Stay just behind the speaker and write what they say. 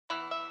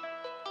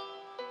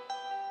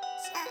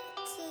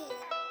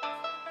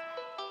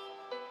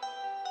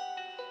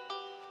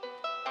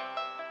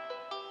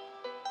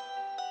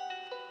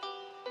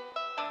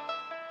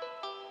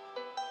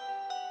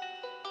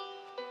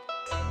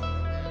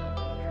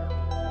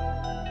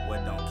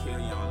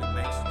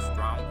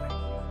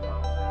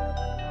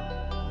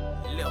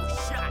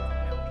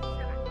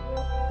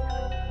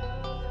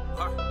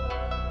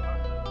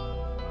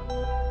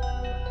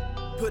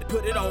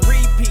Put it on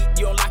repeat.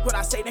 You don't like what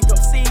I say, then come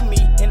see me.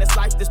 In this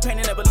life, this pain,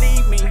 and never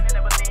leave me.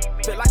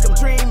 Feel like I'm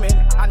dreaming.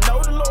 I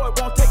know the Lord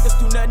won't take us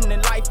through nothing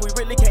in life we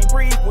really can't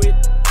breathe with.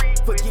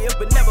 Forgive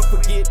but never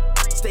forget.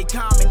 Stay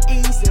calm and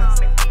easy.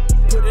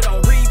 Put it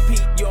on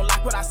repeat. You don't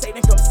like what I say,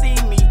 then come see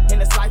me. In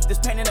this life, this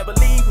pain, and never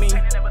leave me.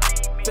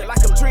 Feel like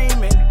I'm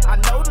dreaming. I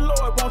know the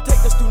Lord won't take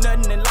us through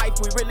nothing in life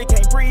we really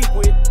can't breathe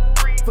with.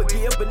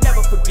 Forgive but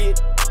never forget.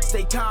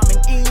 Stay calm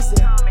and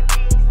easy.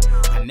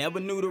 I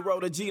never knew the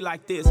road of G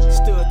like this.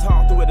 Stood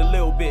tall through it a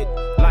little bit.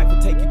 Life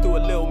will take you through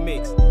a little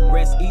mix.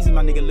 Rest easy,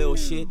 my nigga, little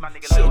shit.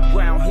 Shit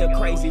round here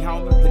crazy,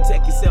 homie.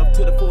 Protect yourself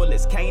to the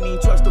fullest. Can't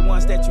even trust the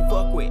ones that you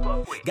fuck with.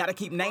 Gotta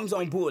keep names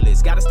on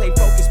bullets. Gotta stay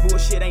focused,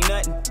 bullshit ain't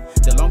nothing.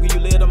 The longer you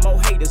live, the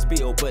more haters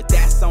build. But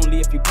that's only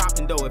if you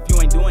poppin' though. If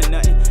you ain't doing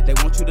nothing, they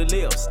want you to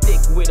live.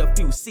 Stick with a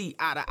few, see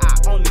eye to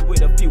eye. Only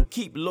with a few,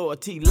 keep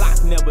loyalty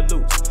locked, never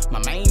lose. My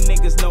main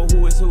niggas know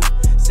who is who.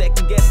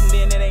 Second guessing,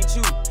 then it ain't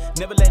you.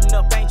 Never letting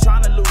up, ain't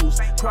trying to lose.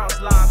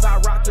 Cross lines, I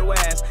rock your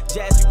ass.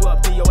 Jazz you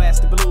up, give your ass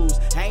the blues.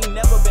 I ain't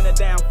never been a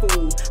damn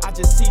fool. I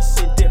just see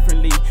shit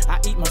differently. I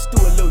eat my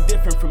stew a little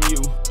different from you.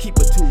 Keep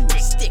a tool,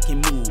 stick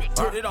and move.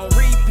 Put it on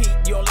repeat.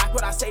 You don't like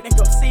what I say, then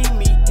come see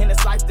me. In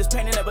this life, this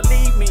pain, and never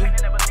leave me.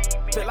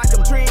 Feel like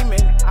I'm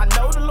dreaming. I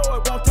know the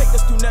Lord won't take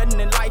us through nothing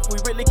in life we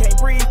really can't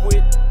breathe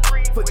with.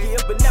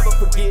 Forgive but never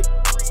forget.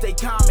 Stay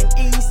calm and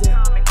easy.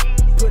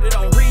 Put it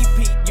on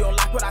repeat. You don't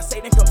like what I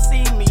say, then come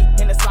see me.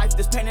 In this life,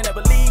 this pain, and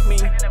never leave me.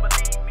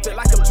 Feel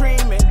like I'm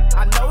dreaming.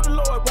 I know the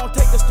Lord won't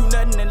take us through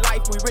nothing in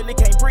life we really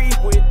can't breathe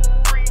with.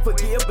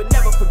 Forgive but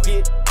never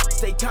forget.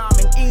 Stay calm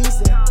and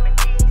easy.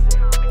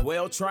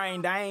 Well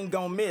trained, I ain't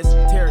gon' miss.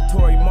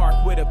 Territory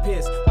marked with a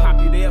piss. Pop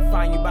you there,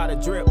 find you by the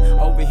drip.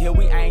 Over here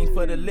we aim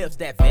for the lips.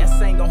 That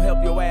vest ain't gon'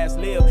 help your ass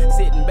live.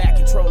 Sitting back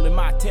controlling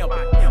my temper.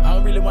 I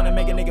don't really wanna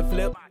make a nigga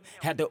flip.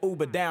 Had to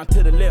Uber down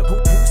to the lip.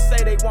 Who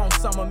say they want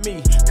some of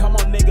me? Come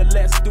on nigga,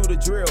 let's do the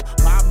drill.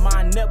 My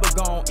mind never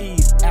gon'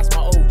 ease. Ask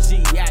my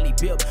OG, Alley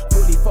Bip.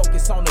 Fully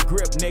focus on the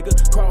grip, nigga.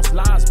 Cross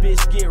lines,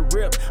 bitch, get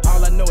ripped.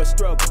 All I know is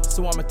struggle,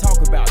 so I'ma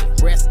talk about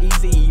it. Rest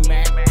easy,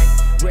 man.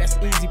 Rest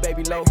easy,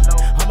 baby low.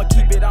 I'ma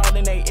keep it all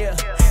in they ear.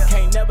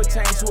 Can't never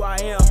change who I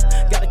am.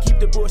 Gotta keep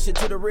the bullshit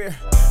to the rear.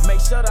 Make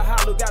sure the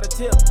hollow got a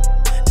tip.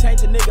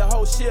 Change a nigga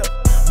whole shift.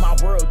 My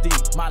world deep,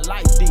 my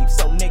life deep.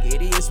 So nigga,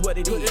 it is what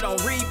it is. Put it on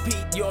repeat.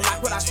 You don't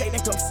like what I say,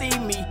 then come see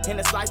me. In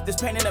this life, this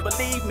pain, and never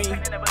leave me.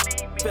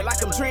 Feel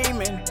like I'm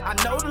dreaming. I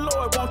know the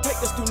Lord won't take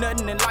us through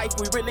nothing in life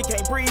we really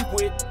can't breathe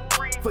with.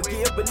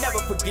 Forgive but never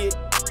forget.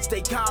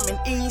 Stay calm and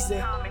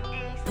easy.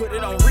 Put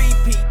it on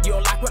repeat. You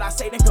don't like what I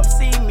say, then come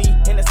see me.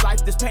 In this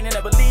life, this pain, and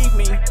never leave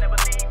me.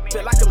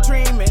 Feel like I'm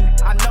dreaming.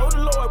 I know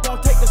the Lord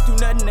won't take us through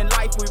nothing in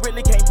life we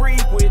really can't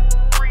breathe with.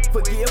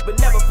 Forgive but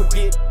never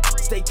forget.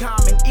 Stay calm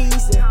and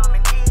easy.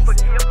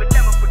 Forgive but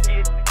never